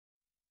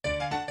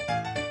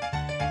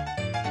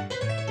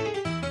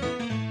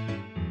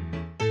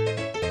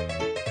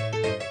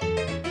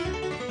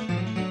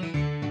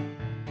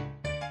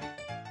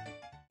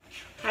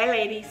Hi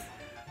ladies.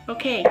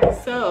 Okay,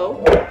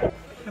 so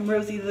I'm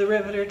Rosie the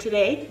Riveter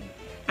today.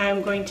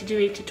 I'm going to do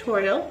a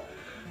tutorial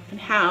on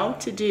how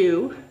to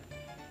do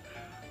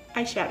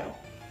eyeshadow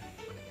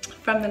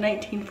from the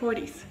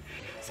 1940s.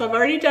 So I've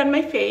already done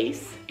my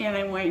face and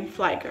I'm wearing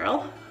Fly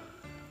Girl.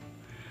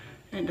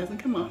 And it doesn't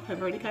come off,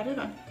 I've already got it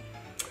on.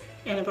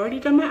 And I've already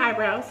done my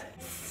eyebrows,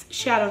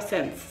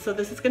 ShadowSense. So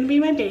this is gonna be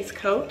my base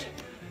coat.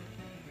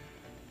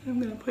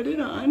 I'm gonna put it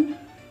on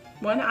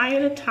one eye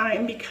at a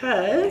time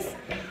because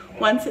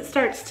once it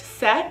starts to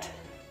set,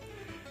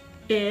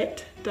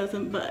 it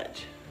doesn't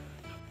budge.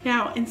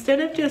 Now, instead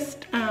of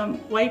just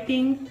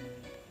wiping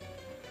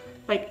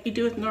like you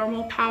do with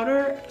normal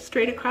powder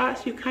straight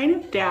across, you kind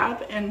of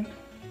dab and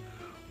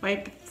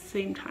wipe at the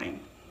same time.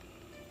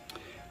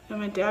 I'm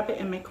gonna dab it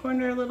in my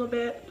corner a little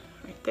bit,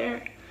 right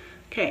there.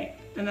 Okay,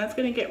 and that's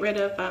gonna get rid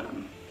of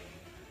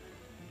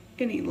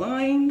any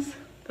lines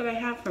that I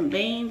have from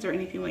veins or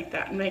anything like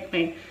that, and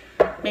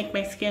make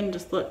my skin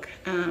just look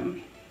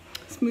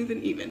smooth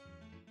and even.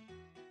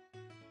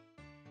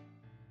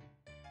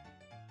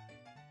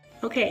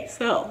 Okay,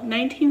 so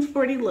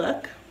 1940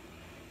 look.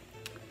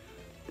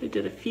 They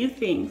did a few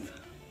things,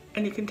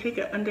 and you can take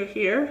it under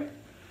here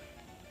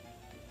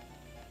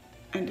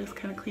and just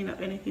kind of clean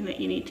up anything that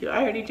you need to.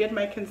 I already did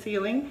my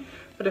concealing,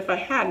 but if I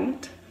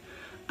hadn't,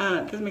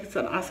 this makes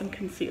an awesome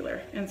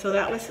concealer. And so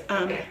that was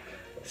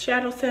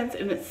ShadowSense,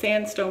 and it's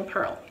Sandstone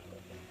Pearl.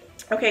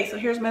 Okay, so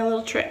here's my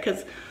little trick,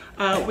 because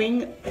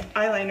wing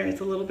eyeliner is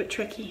a little bit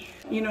tricky.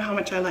 You know how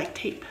much I like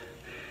tape.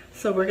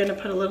 So we're gonna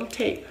put a little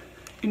tape,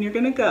 and you're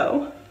gonna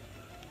go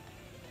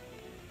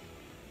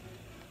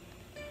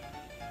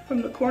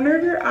from the corner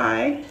of your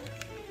eye,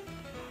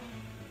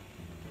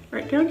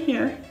 right down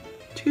here,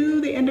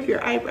 to the end of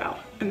your eyebrow.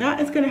 And that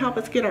is gonna help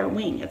us get our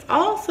wing. It's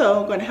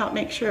also gonna help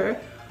make sure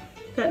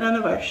that none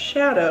of our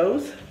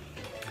shadows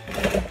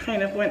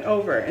kind of went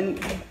over. And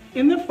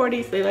in the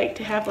 40s, they like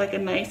to have like a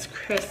nice,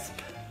 crisp,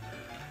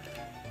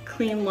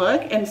 clean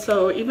look. And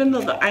so even though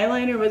the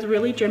eyeliner was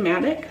really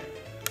dramatic,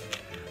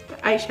 the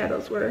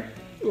eyeshadows were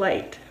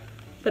light,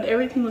 but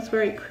everything was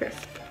very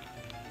crisp.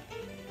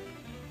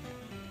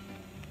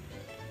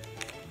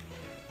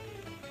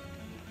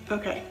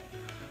 Okay,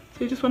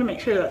 so you just want to make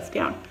sure that's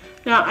down.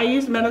 Now, I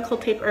used medical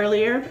tape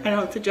earlier. I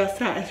don't suggest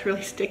that, it's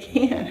really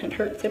sticky and it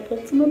hurts. I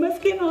pulled some of my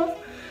skin off.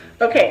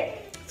 Okay,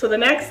 so the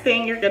next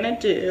thing you're gonna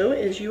do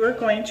is you are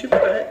going to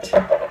put,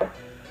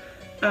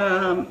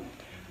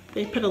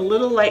 they put a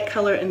little light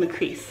color in the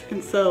crease.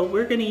 And so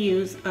we're gonna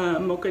use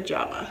Mocha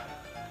Java.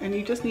 And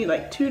you just need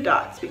like 2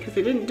 dots because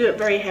they didn't do it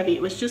very heavy.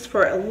 It was just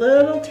for a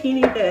little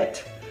teeny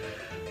bit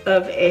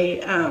of a,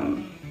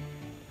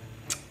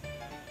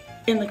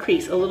 in the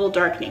crease, a little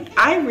darkening.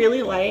 I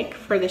really like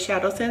for the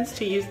ShadowSense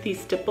to use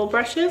these stipple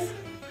brushes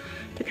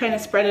to kind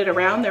of spread it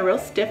around. They're real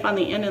stiff on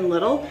the end and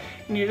little,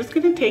 and you're just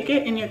gonna take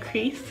it in your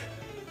crease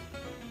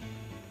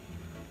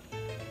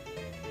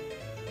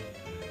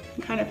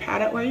and kind of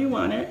pat it where you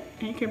want it,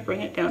 and you can bring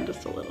it down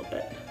just a little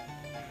bit.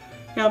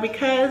 Now,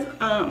 because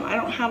I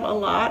don't have a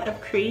lot of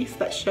crease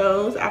that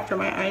shows after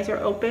my eyes are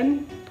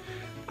open,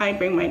 I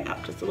bring mine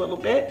up just a little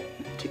bit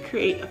to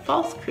create a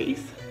false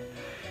crease.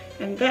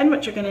 And then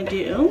what you're gonna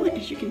do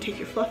is you can take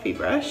your fluffy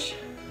brush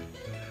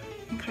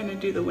and kind of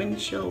do the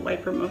windshield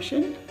wiper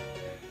motion.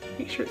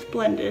 Make sure it's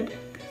blended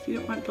because you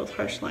don't want those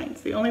harsh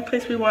lines. The only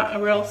place we want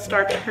a real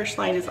stark harsh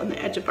line is on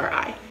the edge of our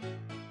eye.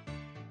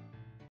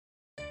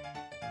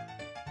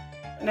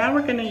 Now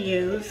we're gonna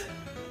use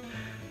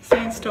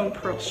Sandstone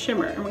Pearl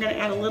Shimmer, and we're gonna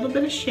add a little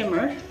bit of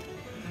shimmer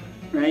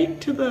right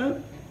to the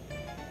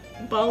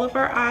ball of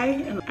our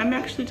eye. And I'm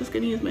actually just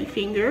gonna use my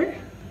finger,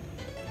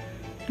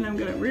 and I'm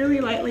gonna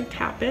really lightly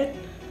tap it.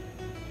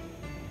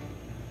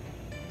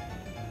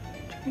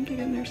 Try and get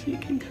in there so you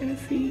can kind of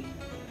see.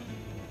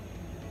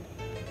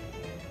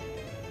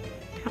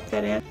 Tap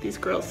that in. These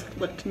girls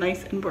looked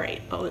nice and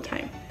bright all the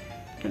time.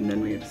 And then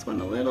we just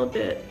want a little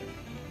bit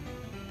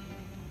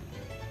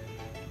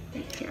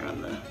right here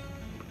on the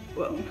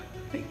bone.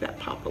 Make that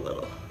pop a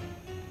little.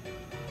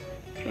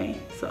 Okay,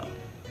 so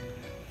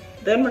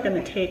then we're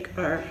gonna take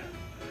our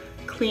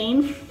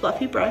clean,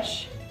 fluffy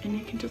brush, and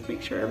you can just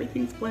make sure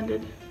everything's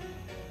blended.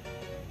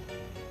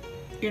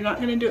 You're not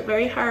gonna do it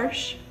very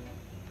harsh.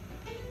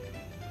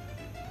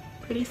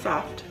 Pretty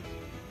soft.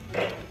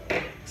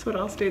 So it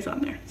all stays on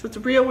there. So it's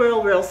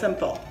real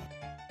simple.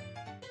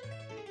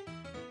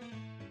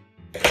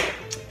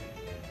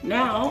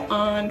 Now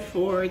on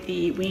for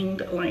the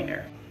winged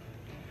liner.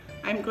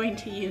 I'm going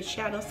to use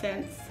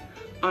ShadowSense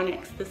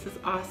Onyx. This is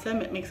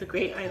awesome. It makes a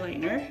great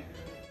eyeliner.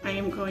 I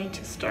am going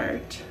to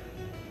start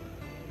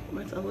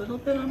with a little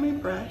bit on my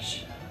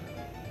brush.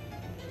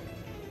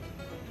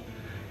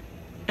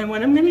 And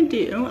what I'm gonna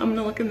do, I'm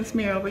gonna look in this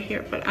mirror over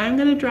here, but I'm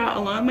gonna draw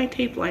along my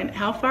tape line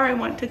how far I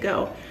want to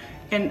go.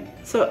 And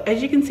so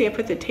as you can see, I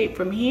put the tape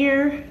from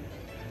here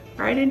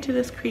right into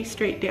this crease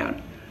straight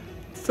down.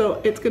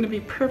 So it's gonna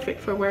be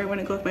perfect for where I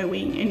wanna go with my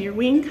wing. And your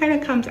wing kind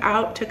of comes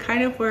out to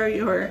kind of where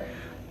your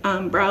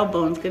brow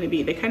bone's gonna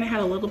be. They kind of had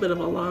a little bit of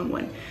a long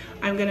one.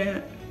 I'm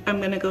gonna I'm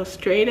gonna go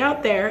straight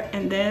out there,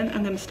 and then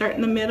I'm gonna start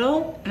in the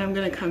middle, and I'm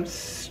gonna come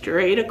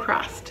straight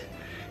across.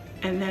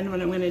 And then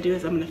what I'm gonna do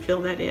is I'm gonna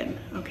fill that in,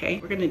 okay?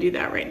 We're gonna do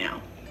that right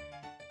now.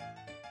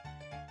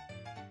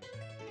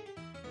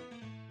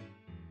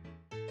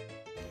 I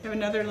have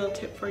another little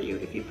tip for you.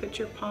 If you put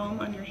your palm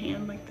on your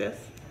hand like this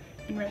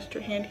and rest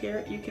your hand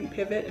here, you can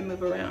pivot and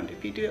move around.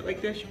 If you do it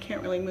like this, you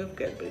can't really move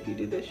good, but if you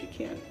do this, you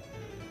can.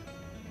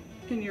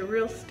 And you're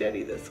real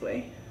steady this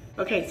way.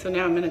 Okay, so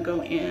now I'm gonna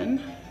go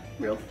in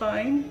real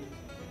fine.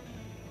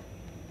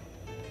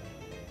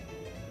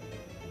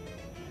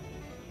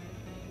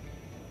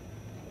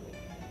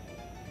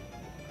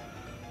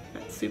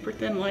 That super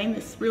thin line,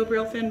 this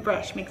real thin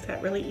brush makes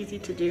that really easy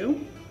to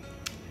do.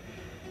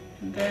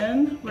 And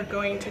then we're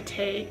going to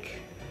take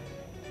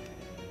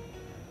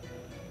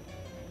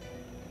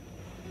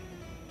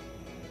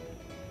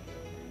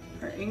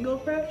our angle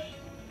brush,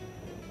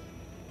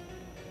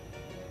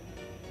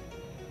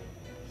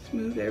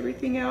 smooth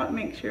everything out,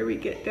 make sure we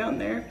get down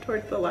there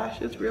towards the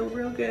lashes real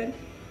good.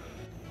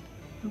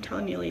 I'm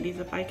telling you ladies,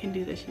 if I can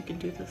do this, you can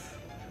do this.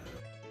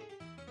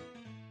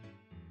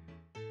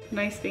 The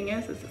nice thing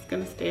is it's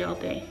gonna stay all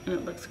day and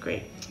it looks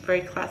great.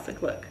 Very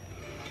classic look.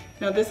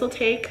 Now this will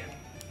take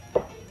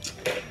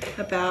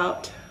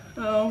about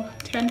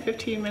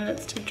 10-15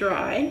 minutes to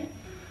dry.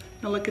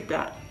 Now look at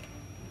that.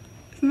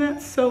 Isn't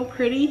that so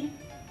pretty?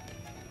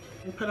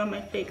 And put on my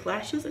fake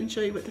lashes and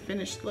show you what the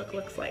finished look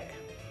looks like.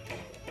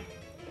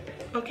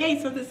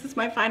 Okay, so this is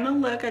my final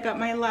look. I got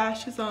my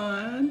lashes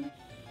on.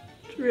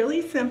 It's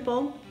really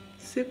simple,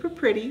 super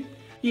pretty.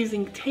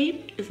 Using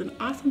tape is an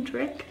awesome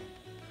trick.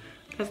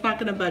 That's not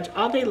gonna budge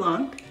all day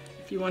long.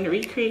 If you want to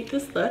recreate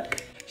this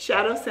look,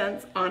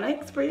 ShadowSense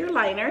Onyx for your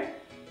liner.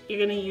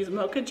 You're gonna use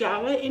Mocha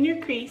Java in your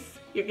crease.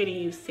 You're gonna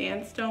use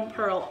Sandstone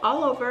Pearl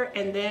all over,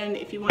 and then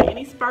if you want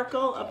any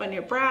sparkle up on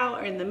your brow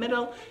or in the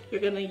middle,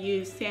 you're gonna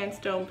use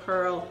Sandstone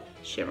Pearl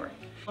Shimmer.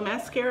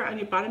 Mascara on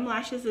your bottom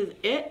lashes is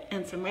it,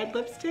 and some red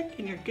lipstick,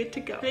 and you're good to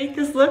go. Make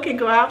this look and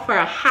go out for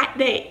a hot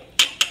date.